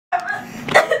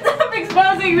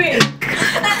wait.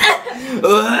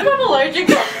 I'm allergic.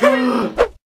 Hey,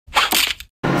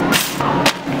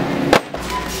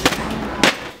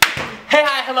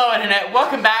 hi, hello internet.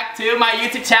 Welcome back to my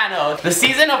YouTube channel. The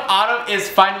season of autumn is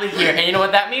finally here, and you know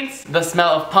what that means? The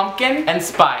smell of pumpkin and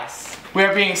spice. We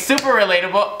are being super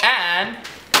relatable and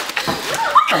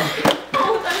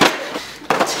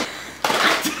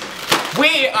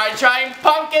we are trying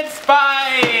pumpkin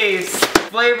spice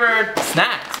flavored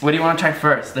snacks. What do you want to try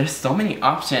first? There's so many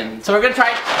options. So we're gonna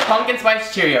try pumpkin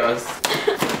spice Cheerios.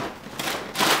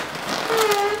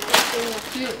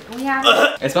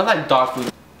 It smells like dog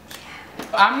food.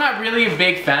 I'm not really a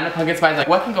big fan of pumpkin spice. Like,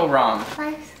 what can go wrong?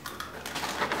 Spice.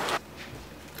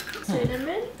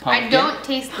 Cinnamon? I don't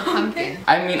taste the pumpkin.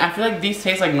 I mean, I feel like these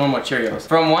taste like normal Cheerios.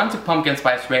 From 1 to pumpkin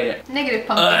spice, rate it. Negative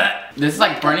pumpkin. This is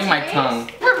like burning my tongue.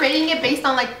 We're rating it based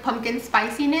on like pumpkin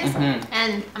spiciness,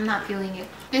 and I'm not feeling it.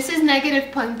 This is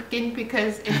negative pumpkin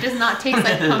because it does not taste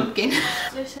like pumpkin.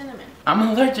 There's cinnamon. I'm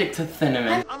allergic to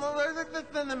cinnamon. I'm allergic to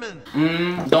cinnamon.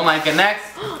 Don't like it. Next.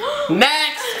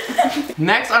 Next.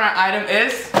 Next on our item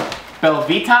is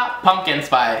Belvita pumpkin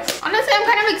spice. Honestly, I'm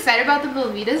kind of excited about the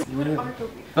Belvitas.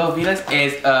 Belvitas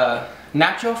is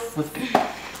natural with.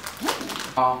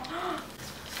 Oh.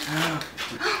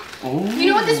 You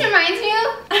know what this reminds me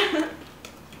of?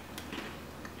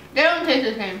 They don't taste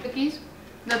the same. Cookies,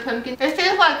 the pumpkin. They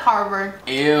taste like Harvard.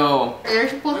 Ew. They're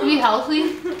supposed to be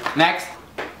healthy. Next.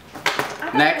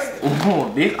 Next.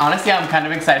 Ooh, these, honestly, I'm kind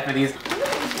of excited for these.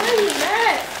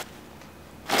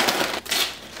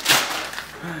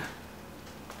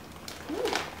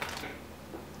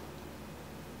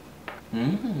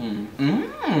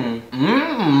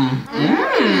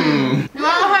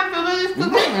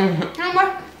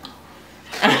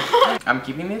 I'm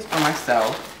keeping these for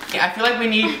myself. I feel like we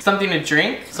need something to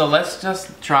drink, so let's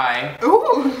just try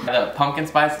the pumpkin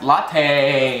spice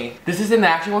latte. This isn't the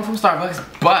actual one from Starbucks,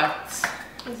 but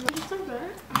Is it so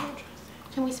good?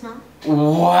 Can we smell?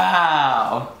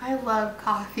 wow. I love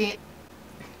coffee.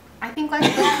 I think like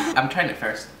I'm trying it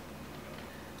first.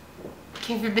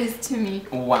 give this to me.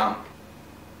 Wow.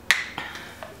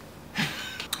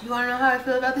 You want to know how I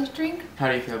feel about this drink? How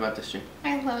do you feel about this drink?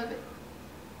 I love it.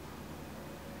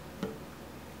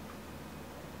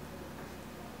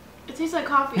 It tastes like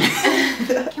coffee.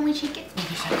 Can we shake it?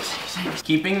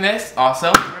 Keeping this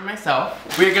also for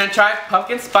myself. We're gonna try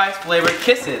pumpkin spice flavored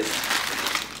kisses.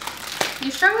 You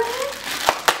strong with it?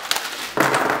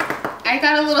 I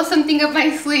got a little something up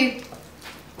my sleeve.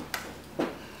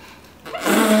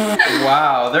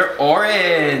 Wow, they're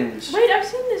orange. Wait, I've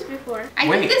seen this before. I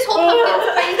think this whole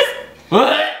pumpkin spice.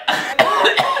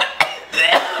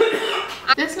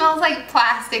 This smells like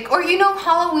plastic. Or you know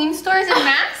HaLUween stores and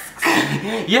masks?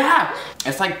 Yeah,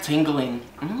 it's like tingling.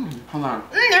 Hold on.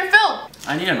 They're filled.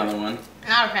 I need another one.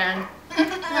 Not a fan.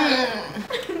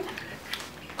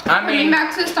 I mean,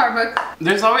 back to Starbucks.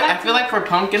 there's always. I feel like for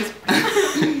pumpkins,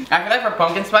 I feel like for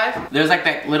pumpkin spice, there's like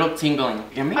that little tingling.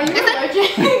 You know Are you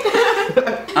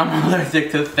allergic? I'm allergic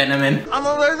to cinnamon. I'm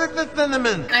allergic to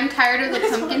cinnamon. I'm tired of the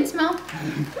pumpkin smell.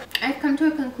 I've come to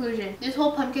a conclusion. This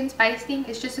whole pumpkin spice thing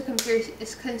is just a comparison.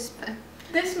 It's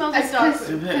This smells like dog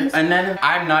food. And then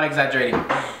I'm not exaggerating.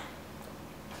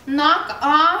 knock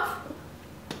off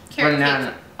carrot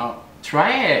Banana. cake. Oh,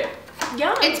 try it.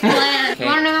 Yum. It's bland. Okay. You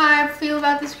wanna know how I feel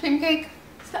about this cream cake?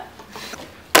 Stop.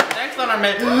 Next on our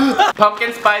menu,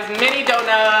 pumpkin spice mini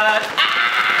donuts.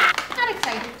 Not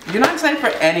excited. You're not excited for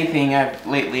anything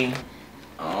lately.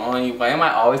 Oh, why am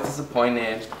I always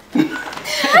disappointed?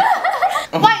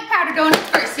 White powder donuts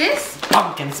versus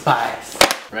Pumpkin spice.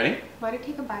 Ready? Why did I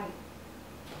take a bite?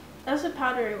 That's a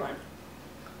powdery one.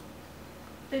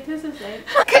 They taste the same.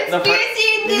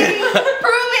 Conspiracy theory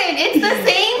proven. It's the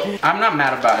same. I'm not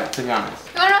mad about it, to be honest.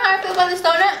 You wanna know how I feel about this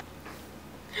donut?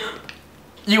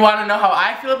 You want to know how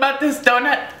I feel about this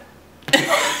donut?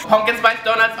 Pumpkin spice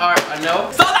donuts are a no.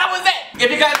 So that was it.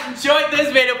 If you guys enjoyed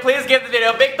this video, please give the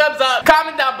video a big thumbs up.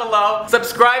 Comment down below.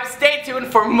 Subscribe. Stay tuned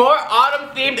for more autumn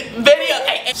themed videos.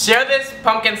 Hey, share this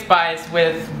pumpkin spice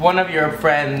with one of your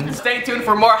friends. Stay tuned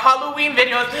for more HaLUween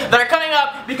videos that are coming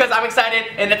up because I'm excited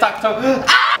and it's October.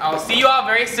 I'll see you all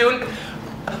very soon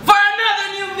for another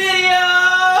new video.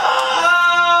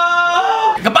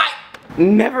 Goodbye.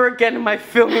 Never again am I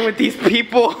filming with these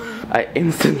people. I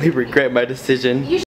instantly regret my decision.